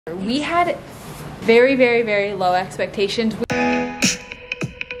We had very, very, very low expectations.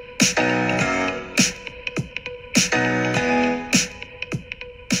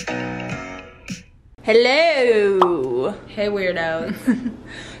 Hello. Hey weirdos.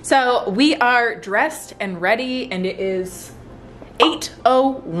 So we are dressed and ready and it is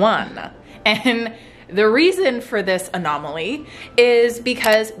 8:01. And the reason for this anomaly is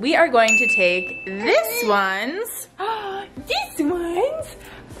because we are going to take this one's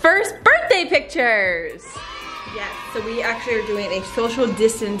first birthday pictures. Yes, so we actually are doing a social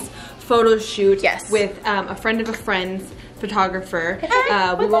distance photo shoot with a friend of a friend's photographer.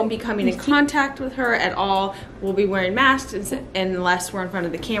 We won't be coming in contact with her at all. We'll be wearing masks unless we're in front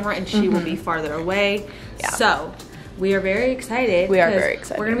of the camera, and she will be farther away. Yeah. So we are very excited. We are very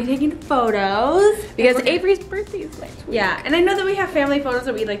excited. We're gonna be taking photos because Avery's birthday is next week. Yeah, and I know that we have family photos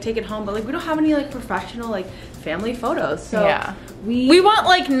that we like take at home, but like we don't have any like professional like family photos. So yeah, we want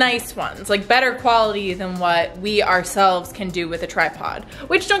like nice ones, like better quality than what we ourselves can do with a tripod.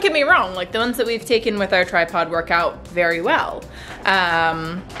 Which, don't get me wrong, like the ones that we've taken with our tripod work out very well.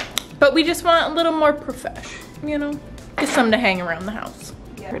 But we just want a little more profesh, you know, just something to hang around the house.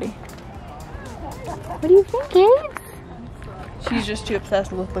 Yeah. Pretty. What do you think, kids? She's just too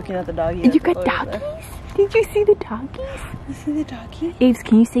obsessed with looking at the doggies. And you got doggies? Did you see the doggies? You see the doggies? Aves,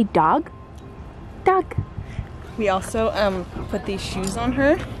 can you say dog? Dog. We also put these shoes on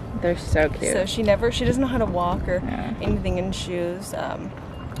her. They're so cute. So she doesn't know how to walk or anything in shoes.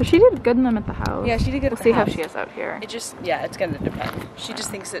 But she did good in them at the house. Yeah, she did good. We'll see how she is out here. It just, yeah, it's gonna depend. She just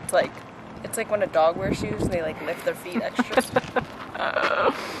thinks it's like when a dog wears shoes and they like lift their feet extra.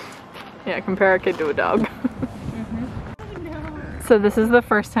 Yeah, compare a kid to a dog. So this is the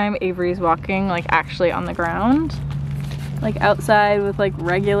first time Avery's walking like actually on the ground. Like outside with like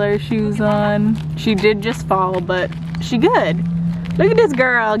regular shoes on. She did just fall, but she good. Look at this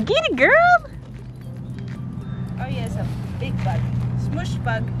girl. Get it, girl. Oh yeah, it's a big bug. Smush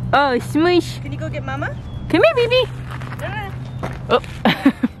bug. Oh, smush. Can you go get mama? Come here, baby. Oh.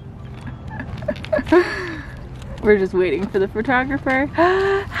 We're just waiting for the photographer.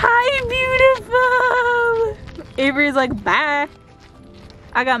 Hi, beautiful. Avery's like, bye.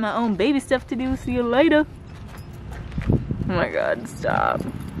 I got my own baby stuff to do. See you later. Oh my God, stop.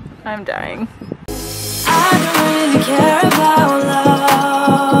 I'm dying. I don't really care about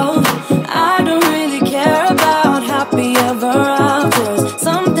love. I don't really care about happy ever after.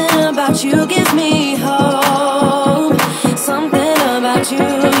 Something about you gives me hope. Something about you,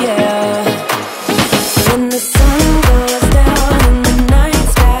 yeah. When the sun goes down and the night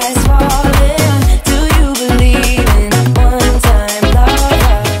sky's falling, do you believe in one-time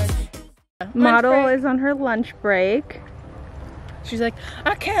love? Model is on her lunch break. She's like,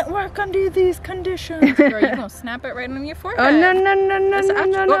 I can't work under these conditions. Girl, you gonna snap it right on your forehead. Oh,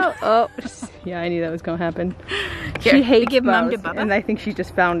 no. Oh, yeah, I knew that was gonna happen. Here, she hates give Mom to bows, Bubba. and I think she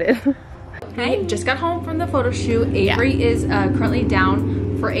just found it. Hi. Just got home from the photo shoot. Avery is currently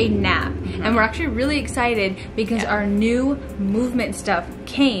down for a nap. And we're actually really excited because our new movement stuff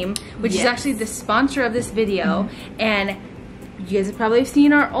came, which is actually the sponsor of this video. And you guys have probably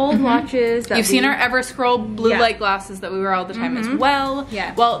seen our old watches. You've seen our Everscroll blue light glasses that we wear all the time as well.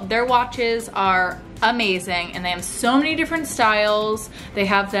 Yeah. Well, their watches are amazing and they have so many different styles. They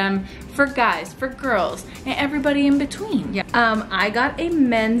have them for guys, for girls, and everybody in between. Yeah. I got a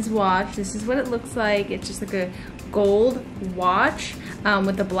men's watch. This is what it looks like. It's just like a gold watch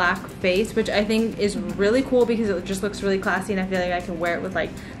with a black face, which I think is really cool because it just looks really classy, and I feel like I can wear it with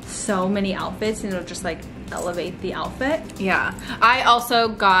like so many outfits and it'll just like elevate the outfit. Yeah. I also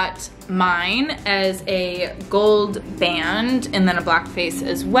got mine as a gold band and then a black face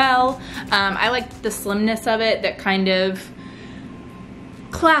as well. I liked the slimness of it, that kind of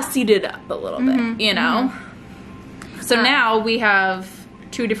classied it up a little bit, you know? So now we have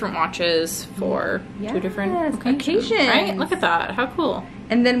two different watches for two different occasions. Right? Look at that. How cool.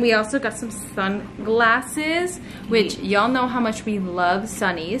 And then we also got some sunglasses, which y'all know how much we love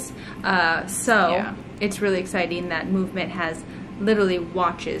sunnies. So it's really exciting that Movement has literally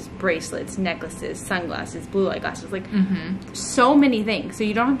watches, bracelets, necklaces, sunglasses, blue light glasses, like so many things. So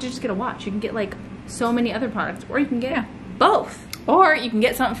you don't have to just get a watch. You can get like so many other products, or you can get both. Or you can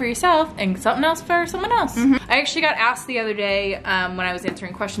get something for yourself and something else for someone else. I actually got asked the other day when I was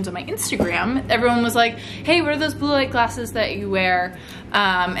answering questions on my Instagram. Everyone was like, hey, what are those blue light glasses that you wear?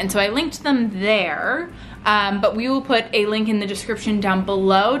 And so I linked them there. But we will put a link in the description down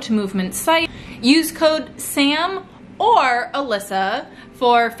below to Movement's site. Use code Sam or Alyssa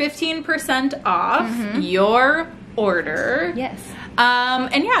for 15% off your order. Yes.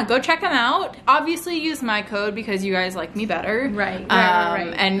 And yeah, go check them out. Obviously use my code because you guys like me better. Right.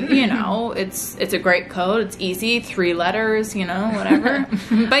 And you know, it's a great code. It's easy, 3 letters, you know, whatever.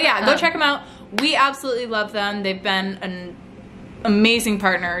 But yeah, go check them out. We absolutely love them. They've been an amazing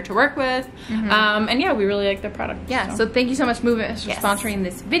partner to work with. And yeah, we really like their product. Yeah, so thank you so much, Movement, for sponsoring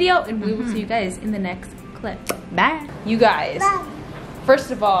this video, and we will see you guys in the next clip. Bye. You guys,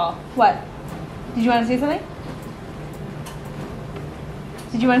 first of all, what? Did you want to say something?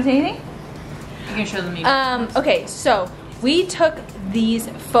 Did you want to say anything? You can show them. Okay, so we took these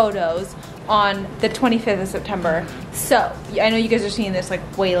photos on the 25th of September. So I know you guys are seeing this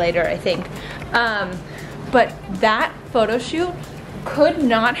like way later, I think. But that photo shoot could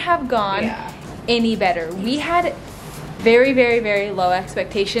not have gone any better. We had very, very, very low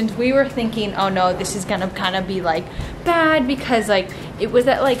expectations. We were thinking, oh no, this is gonna kind of be like bad because like it was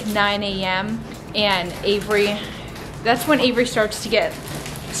at like 9 a.m. and Avery, that's when Avery starts to get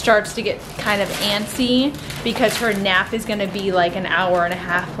kind of antsy because her nap is gonna be like an hour and a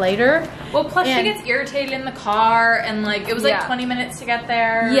half later. Well, plus she gets irritated in the car, and like it was like 20 minutes to get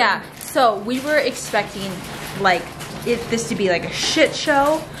there. Yeah, so we were expecting like this to be like a shit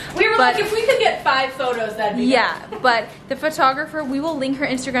show. We were like, if we could get 5 photos, that'd be good. But the photographer, we will link her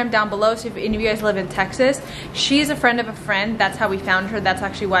Instagram down below, so if any of you guys live in Texas, she's a friend of a friend. That's how we found her. That's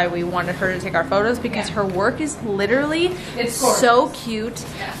actually why we wanted her to take our photos, because her work is literally so cute.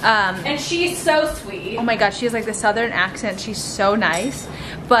 And she's so sweet. Oh my gosh, she has like the southern accent. She's so nice.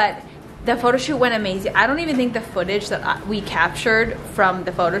 But the photo shoot went amazing. I don't even think the footage that we captured from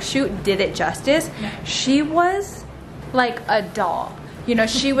the photo shoot did it justice. She was like a doll. You know,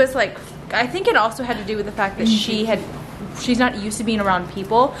 she was like, I think it also had to do with the fact that she's not used to being around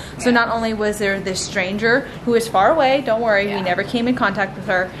people. So not only was there this stranger who is far away, don't worry, we never came in contact with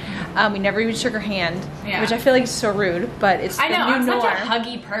her. We never even shook her hand, which I feel like is so rude, but it's the new norm. I'm such a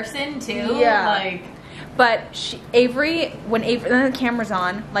huggy person too. Yeah. Like, but Avery, when the camera's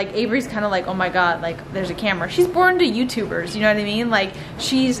on, like Avery's kind of like, oh my god, like there's a camera. She's born to YouTubers, you know what I mean? Like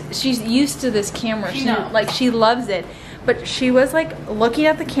she's used to this camera. She loves it. But she was like looking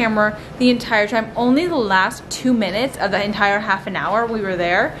at the camera the entire time. Only the last 2 minutes of the entire half an hour we were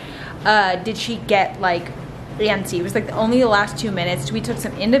there did she get like antsy. It was like only the last 2 minutes. We took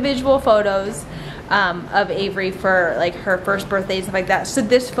some individual photos of Avery for like her first birthday and stuff like that. So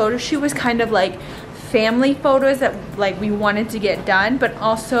this photo shoot was kind of like family photos that like we wanted to get done, but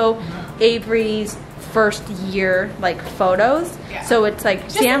also Avery's first year like photos. So it's like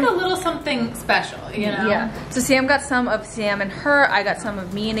just like a little something special, you know? Yeah. So Sam got some of Sam and her, I got some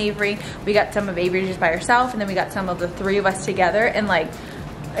of me and Avery, we got some of Avery just by herself, and then we got some of the 3 of us together. And like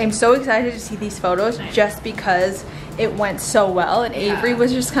I'm so excited to see these photos just because it went so well. And Avery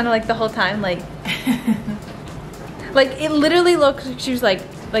was just kind of like the whole time like like it literally looked like she was like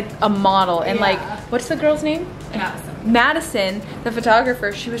a model. And like, what's the girl's name? Madison, the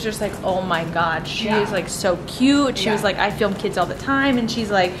photographer, she was just like, oh my god, she is like so cute. She was like, I film kids all the time, and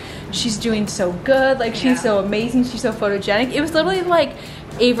she's like, she's doing so good, like she's so amazing, she's so photogenic. It was literally like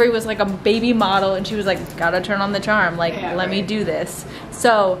Avery was like a baby model, and she was like, gotta turn on the charm, like let me do this.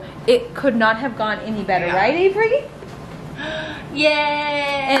 So it could not have gone any better, right Avery?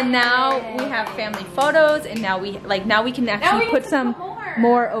 Yeah. And now we have family photos, and now we can actually put some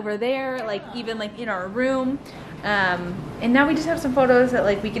more over there, like even like in our room. And now we just have some photos that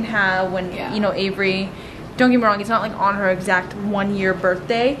like we can have when you know Avery, don't get me wrong, it's not like on her exact 1-year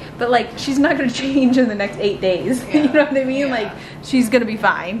birthday, but like she's not gonna change in the next 8 days. You know what I mean? Like she's gonna be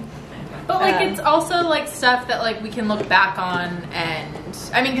fine. But like it's also like stuff that like we can look back on. And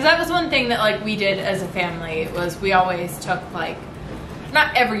I mean, because that was one thing that like we did as a family, was we always took like,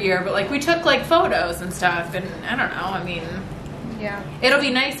 not every year, but like we took like photos and stuff. And I don't know, I mean, it'll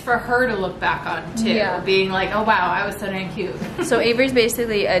be nice for her to look back on too, being like, oh wow, I was so dang cute. So Avery's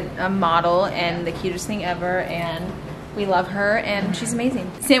basically a model and the cutest thing ever, and we love her, and she's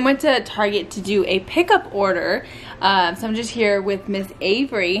amazing. Sam went to Target to do a pickup order, so I'm just here with Miss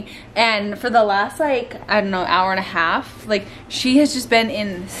Avery, and for the last like, I don't know, hour and a half, like she has just been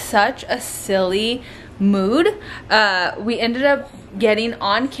in such a silly mood. We ended up getting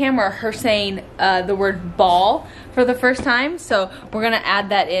on camera her saying the word ball for the first time, so we're gonna add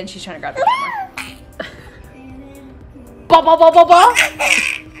that in. She's trying to grab the camera. Ball, ball, ball, ball, ball.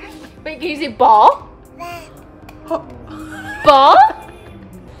 Wait, can you say ball? Ball?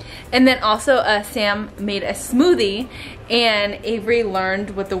 And then also Sam made a smoothie, and Avery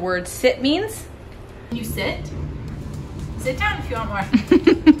learned what the word sit means. You sit? Sit down if you want more.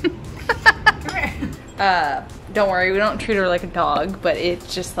 Come here. don't worry, we don't treat her like a dog, but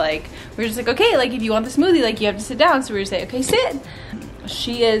it's just like, we're just like, okay, like if you want the smoothie, like you have to sit down. So we're just say, okay, sit.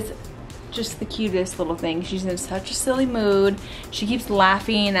 She is just the cutest little thing. She's in such a silly mood. She keeps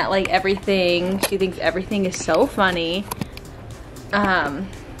laughing at like everything. She thinks everything is so funny.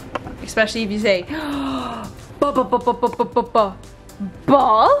 Especially if you say, ball?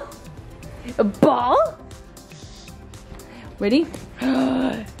 A ball? Ready?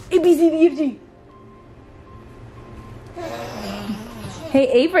 A, B, C, D, F, G. Hey,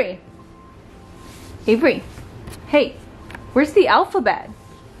 Avery. Avery. Hey, where's the alphabet?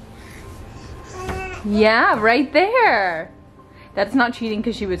 Yeah, right there. That's not cheating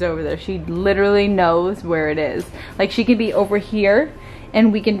because she was over there. She literally knows where it is. Like she could be over here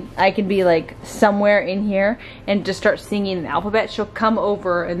and I can be like somewhere in here and just start singing an alphabet. She'll come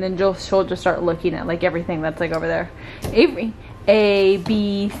over and then she'll just start looking at like everything that's like over there. Avery, A,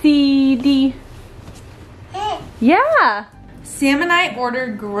 B, C, D. Yeah. Sam and I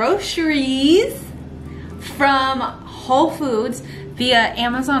ordered groceries from Whole Foods via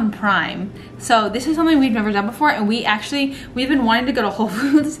Amazon Prime. So this is something we've never done before, and we've been wanting to go to Whole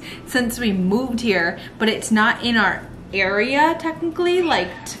Foods since we moved here, but it's not in our area technically,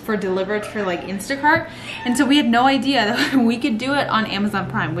 like for delivered for like Instacart. And so we had no idea that we could do it on Amazon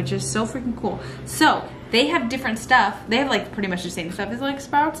Prime, which is so freaking cool. So they have different stuff. They have like pretty much the same stuff as like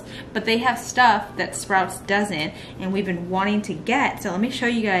Sprouts, but they have stuff that Sprouts doesn't, and we've been wanting to get. So let me show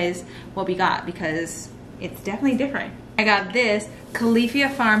you guys what we got because it's definitely different. I got this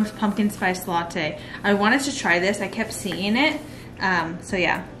Califia Farms Pumpkin Spice Latte. I wanted to try this. I kept seeing it. So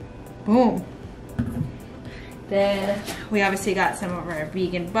yeah, boom. Then we obviously got some of our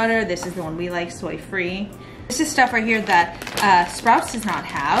vegan butter. This is the one we like, soy free. This is stuff right here that Sprouts does not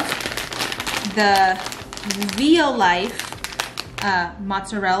have. The Veal Life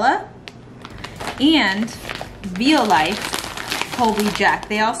mozzarella and Veal Life Holy Jack.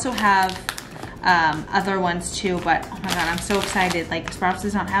 They also have other ones too, but oh my god, I'm so excited. Like Sprouts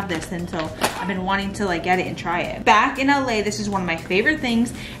does not have this, and so I've been wanting to like get it and try it. Back in LA, this is one of my favorite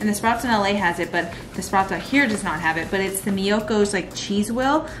things, and the Sprouts in LA has it, but the Sprouts out here does not have it. But it's the Miyoko's like cheese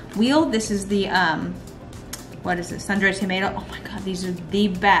wheel. This is the what is it, sun-dried tomato. Oh my god, these are the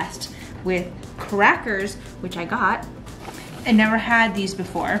best with crackers, which I got. I never had these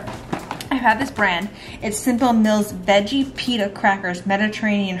before. I've had this brand. It's Simple Mills Veggie Pita Crackers,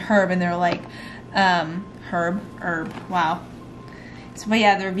 Mediterranean herb, and they're like herb, wow. So, but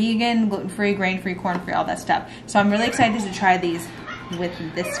yeah, they're vegan, gluten-free, grain-free, corn-free, all that stuff. So I'm really excited to try these with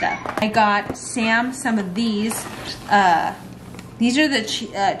this stuff. I got Sam some of these. These are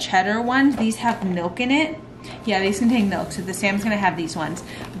the cheddar ones. These have milk in it. Yeah, these contain milk, so the Sam's gonna have these ones.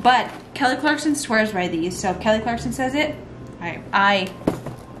 But Kelly Clarkson swears by these, so Kelly Clarkson says it. I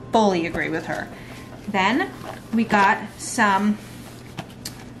fully agree with her. Then we got some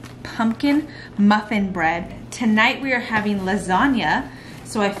pumpkin muffin bread. Tonight we are having lasagna,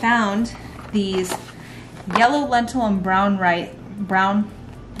 so I found these yellow lentil and brown rice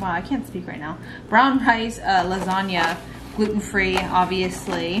lasagna, gluten-free,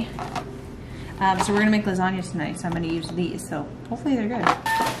 obviously. So we're gonna make lasagna tonight, so I'm gonna use these, so hopefully they're good.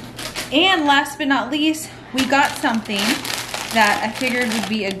 And last but not least, we got something that I figured would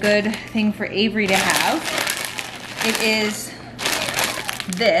be a good thing for Avery to have. It is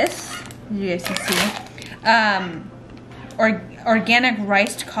this, you guys can see, organic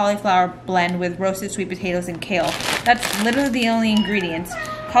riced cauliflower blend with roasted sweet potatoes and kale. That's literally the only ingredients.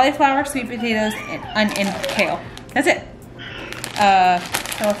 Cauliflower, sweet potatoes, and kale. That's it.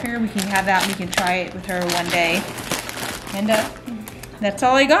 So I figured we can have that and we can try it with her one day. And that's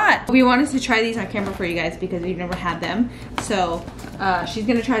all I got. We wanted to try these on camera for you guys because we've never had them. So she's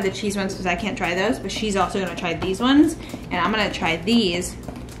gonna try the cheese ones because I can't try those, but she's also gonna try these ones. And I'm gonna try these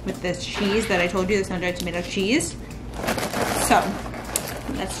with this cheese that I told you, the sun-dried tomato cheese. So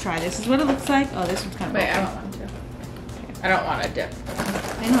let's try. This is what it looks like. Oh, this one's kind of Wait, I don't want to. I don't want to dip.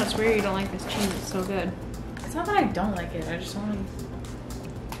 I know, it's weird you don't like this cheese. It's so good. It's not that I don't like it. I just want to.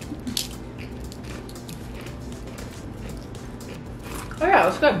 Oh yeah,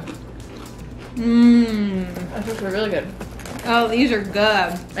 it's good. Mmm. That's actually really good. Oh, these are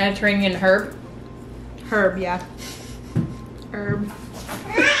good. Mediterranean herb. Herb, yeah. Herb.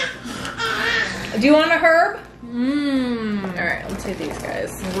 Do you want a herb? Mmm. Alright, let's see these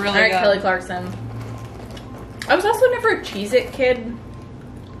guys. Really Alright, good. Kelly Clarkson. I was also never a Cheez-It kid.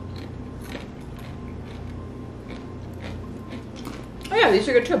 Oh yeah, these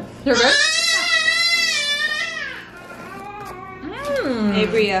are good too. They're good?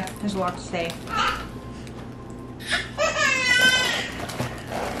 Avery has a lot to say.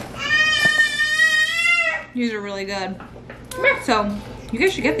 These are really good. So you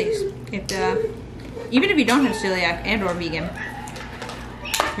guys should get these. If even if you don't have celiac and or vegan,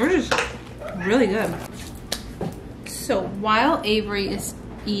 they're just really good. So while Avery is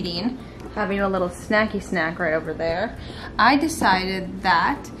eating, having a little snacky snack right over there, I decided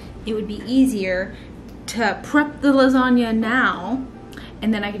that it would be easier to prep the lasagna now,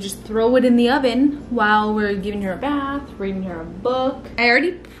 and then I could just throw it in the oven while we're giving her a bath, reading her a book. I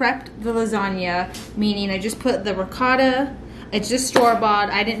already prepped the lasagna, meaning I just put the ricotta. It's just store-bought.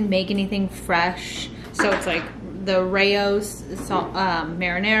 I didn't make anything fresh. So it's like the Rayo's salt,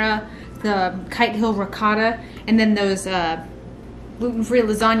 marinara, the Kite Hill ricotta, and then those gluten-free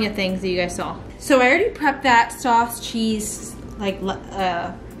lasagna things that you guys saw. So I already prepped that sauce, cheese, like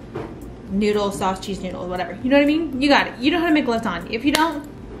noodle, sauce, cheese noodle, whatever. You know what I mean? You got it. You know how to make lasagna. If you don't,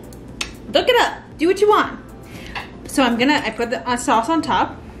 look it up. Do what you want. So I put the sauce on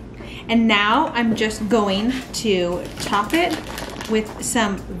top, and now I'm just going to top it with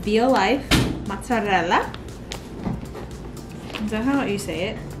some Via Life mozzarella. Is that how you say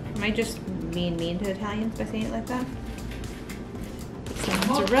it? Am I just being mean to Italians by saying it like that? Some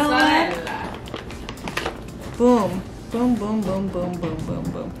mozzarella. Boom. Boom, boom, boom, boom, boom, boom,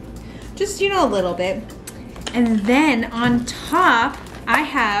 boom. Just, you know, a little bit. And then on top, I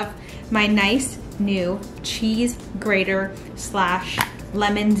have my nice new cheese grater slash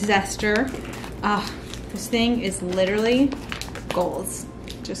lemon zester. This thing is literally goals.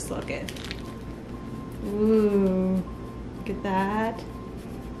 Just look at it. Ooh, look at that.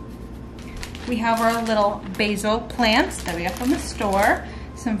 We have our little basil plants that we got from the store.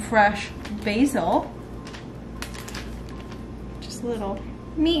 Some fresh basil. Just little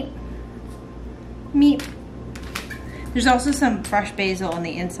meat. There's also some fresh basil on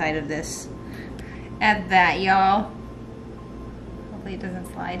the inside of this. Add that, y'all. Hopefully it doesn't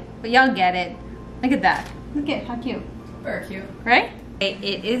slide, but y'all get it. Look at that. Look at how cute. Very cute. Right? It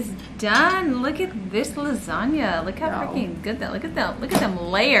is done. Look at this lasagna. Look how freaking good that. Look at them. Look at them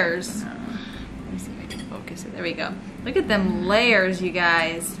layers. Let me see if I can focus it. There we go. Look at them layers, you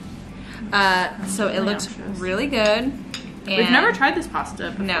guys. So it looks really good. And we've never tried this pasta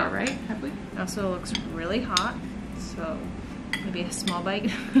before, no, right? Have we? Also, it looks really hot. So maybe a small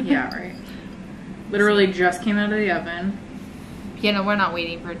bite. Yeah, right. Literally just came out of the oven. You know, we're not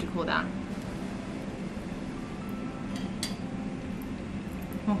waiting for it to cool down.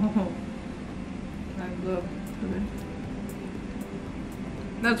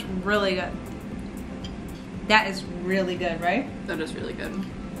 That's really good. That is really good, right? That is really good.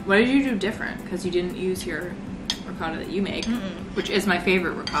 What did you do different? Because you didn't use your ricotta that you make, which is my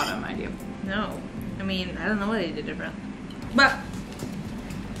favorite ricotta, mind you. No. I mean, I don't know what I did different. But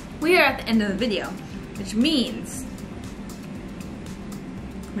we are at the end of the video, which means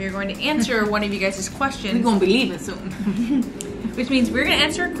we are going to answer one of you guys' questions. We're going to be leaving soon. Which means we're going to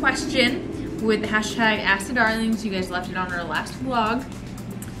answer a question with the hashtag #AskTheDarlings. You guys left it on our last vlog.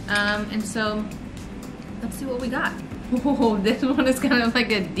 And so, let's see what we got. Oh, this one is kind of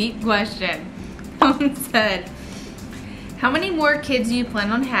like a deep question. Someone said, how many more kids do you plan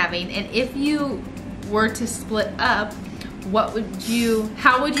on having? And if you were to split up, how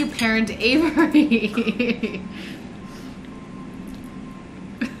would you parent Avery?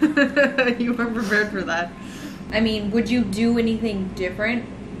 You weren't prepared for that. I mean, would you do anything different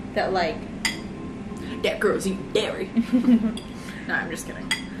that like... That girl's eating dairy. No, I'm just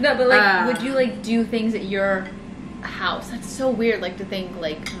kidding. No, but like, would you like do things at your house? That's so weird, like to think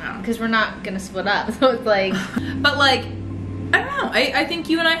like, because we're not gonna split up, so it's like... But like, I don't know. I think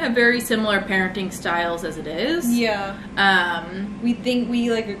you and I have very similar parenting styles as it is. Yeah. We think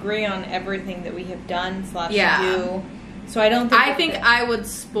we like agree on everything that we have done / do. So I don't think... I think I would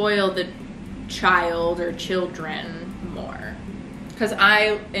spoil the child or children more. Because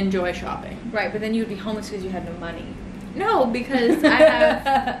I enjoy shopping. Right, but then you would be homeless because you had no money. No, because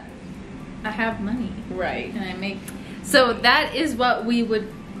I have money. Right. And I make... So that is what we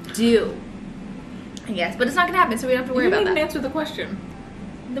would do, I guess. But it's not going to happen, so we don't have to worry about that. You didn't answer the question.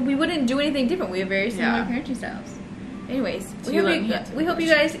 We wouldn't do anything different. We have very similar parenting styles. Anyways, So we hope you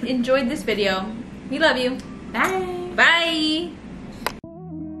guys enjoyed this video. We love you. Bye. Bye.